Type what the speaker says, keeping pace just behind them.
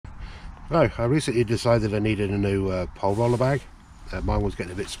No, I recently decided I needed a new pole roller bag. Mine was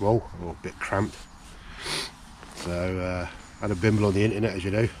getting a bit small or a bit cramped, so I had a bimble on the internet, as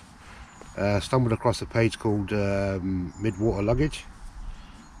you know. Stumbled across a page called Midwater Luggage.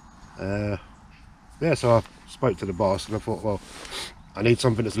 Yeah, so I spoke to the boss and I thought, well, I need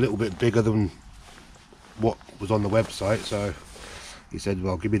something that's a little bit bigger than what was on the website. So he said,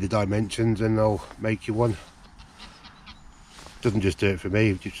 well, give me the dimensions and I'll make you one. Doesn't just do it for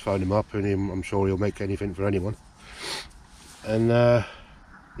me, just phone him up and I'm sure he'll make anything for anyone. And yeah,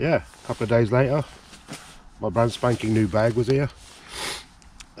 a couple of days later, my brand spanking new bag was here.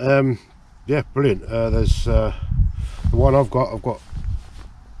 Yeah, brilliant. There's the one I've got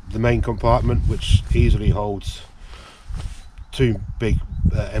the main compartment, which easily holds two big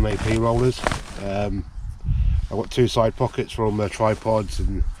MAP rollers. I've got two side pockets from tripods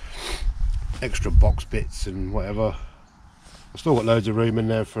and extra box bits and whatever. I've still got loads of room in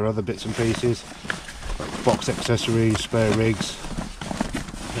there for other bits and pieces, like box accessories, spare rigs,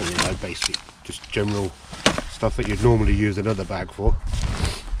 you know, basic, just general stuff that you'd normally use another bag for.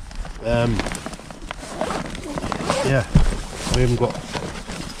 Yeah, I even got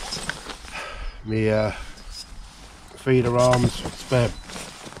me feeder arms, spare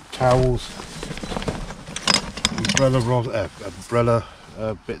towels, umbrella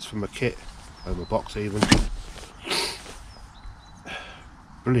bits from a kit, and a box even.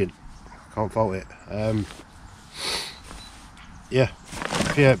 Brilliant, can't fault it. Yeah,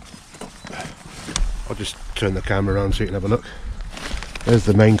 I'll just turn the camera around so you can have a look. There's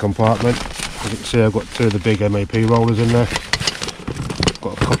the main compartment. As you can see, I've got two of the big MAP rollers in there.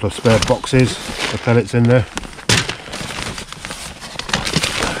 Got a couple of spare boxes for pellets in there,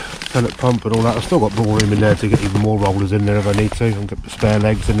 pellet pump and all that. I've still got more room in there to get even more rollers in there if I need to, and get the spare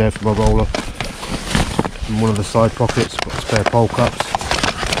legs in there for my roller. In one of the side pockets, got spare pole cups,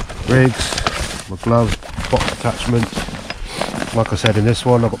 rigs, my gloves, box attachments. Like I said, in this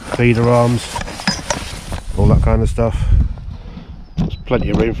one I've got feeder arms, all that kind of stuff. There's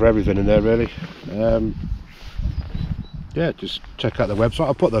plenty of room for everything in there, really. Yeah, just check out the website.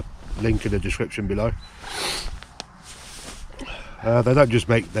 I'll put the link in the description below. They don't just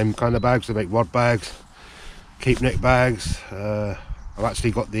make them kind of bags, they make rod bags, keep neck bags. I've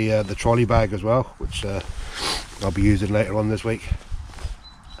actually got the trolley bag as well, which I'll be using later on this week.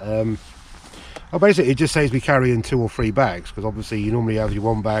 Well, basically it just saves me carrying 2 or 3 bags, because obviously you normally have your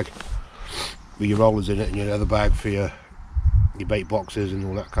one bag with your rollers in it and your other bag for your bait boxes and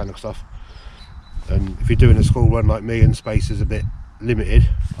all that kind of stuff. And if you're doing a school run like me and space is a bit limited,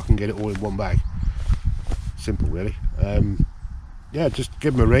 I can get it all in one bag. Simple, really. Yeah, just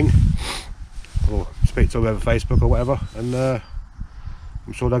give them a ring or speak to them over Facebook or whatever, and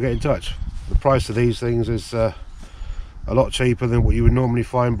I'm sure they'll get in touch. The price of these things is a lot cheaper than what you would normally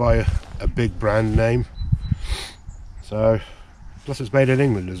find by a big brand name. So, plus it's made in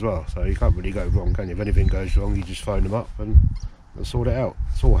England as well, so you can't really go wrong, can you? If anything goes wrong, you just phone them up and they'll sort it out.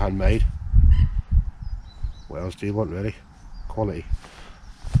 It's all handmade. What else do you want, really? Quality.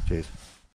 Cheers.